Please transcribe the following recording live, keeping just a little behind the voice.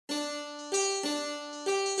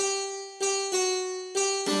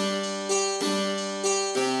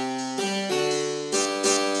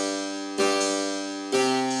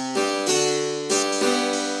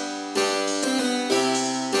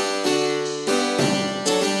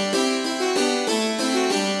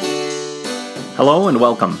Hello and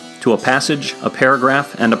welcome to A Passage, a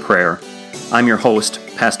Paragraph, and a Prayer. I'm your host,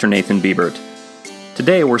 Pastor Nathan Biebert.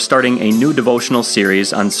 Today we're starting a new devotional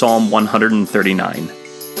series on Psalm 139.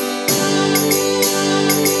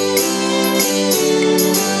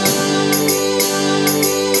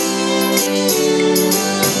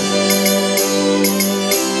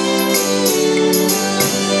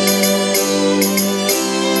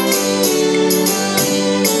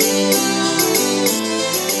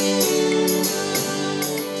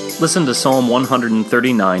 Listen to Psalm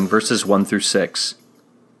 139, verses 1 through 6.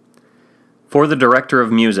 For the Director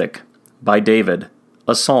of Music, by David,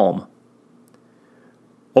 a Psalm.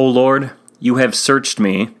 O Lord, you have searched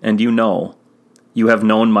me, and you know. You have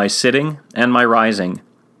known my sitting and my rising.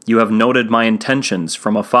 You have noted my intentions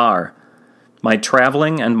from afar. My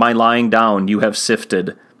traveling and my lying down you have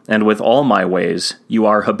sifted, and with all my ways you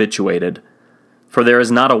are habituated. For there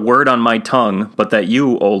is not a word on my tongue, but that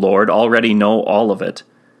you, O Lord, already know all of it.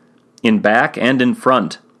 In back and in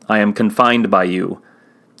front I am confined by you,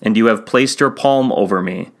 and you have placed your palm over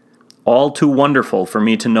me, all too wonderful for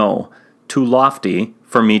me to know, too lofty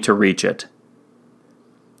for me to reach it.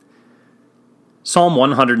 Psalm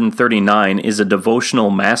 139 is a devotional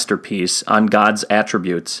masterpiece on God's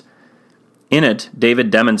attributes. In it, David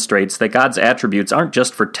demonstrates that God's attributes aren't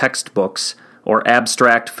just for textbooks or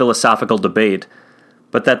abstract philosophical debate,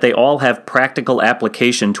 but that they all have practical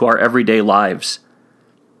application to our everyday lives.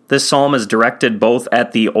 This psalm is directed both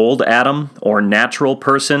at the old Adam, or natural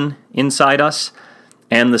person, inside us,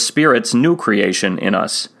 and the Spirit's new creation in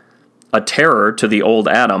us, a terror to the old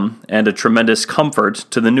Adam and a tremendous comfort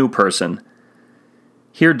to the new person.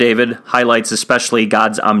 Here David highlights especially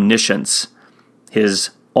God's omniscience, his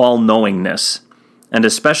all-knowingness, and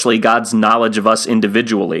especially God's knowledge of us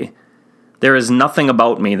individually. There is nothing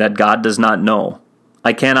about me that God does not know.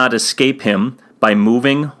 I cannot escape him by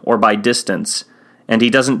moving or by distance, and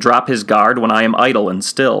he doesn't drop his guard when I am idle and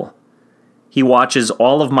still. He watches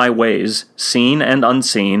all of my ways, seen and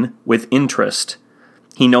unseen, with interest.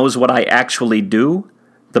 He knows what I actually do,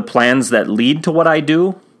 the plans that lead to what I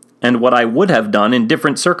do, and what I would have done in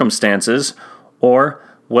different circumstances, or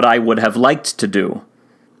what I would have liked to do.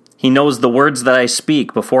 He knows the words that I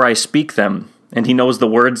speak before I speak them, and he knows the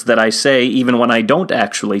words that I say even when I don't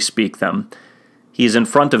actually speak them. He is in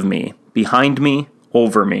front of me, behind me,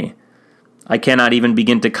 over me. I cannot even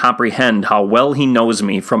begin to comprehend how well he knows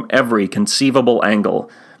me from every conceivable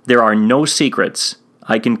angle. There are no secrets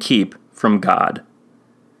I can keep from God.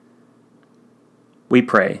 We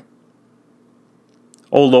pray.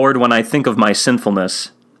 O Lord, when I think of my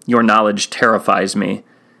sinfulness, your knowledge terrifies me.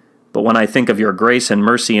 But when I think of your grace and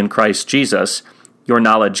mercy in Christ Jesus, your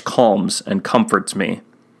knowledge calms and comforts me.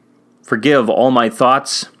 Forgive all my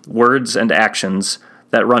thoughts, words, and actions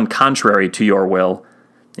that run contrary to your will,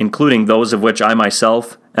 including those of which I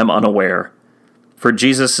myself am unaware. For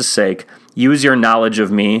Jesus' sake, use your knowledge of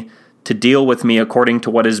me to deal with me according to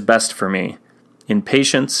what is best for me, in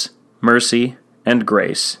patience, mercy, and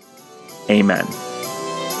grace. Amen.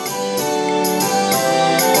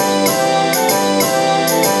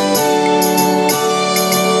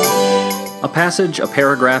 A Passage, a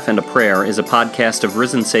Paragraph, and a Prayer is a podcast of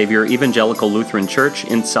Risen Savior Evangelical Lutheran Church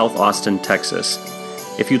in South Austin, Texas.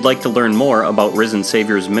 If you'd like to learn more about Risen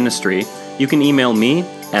Savior's ministry, you can email me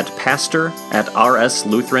at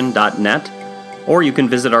pastor@rslutheran.net, or you can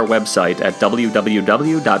visit our website at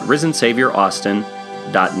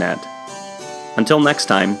www.risensaviораustin.net. Until next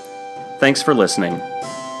time, thanks for listening.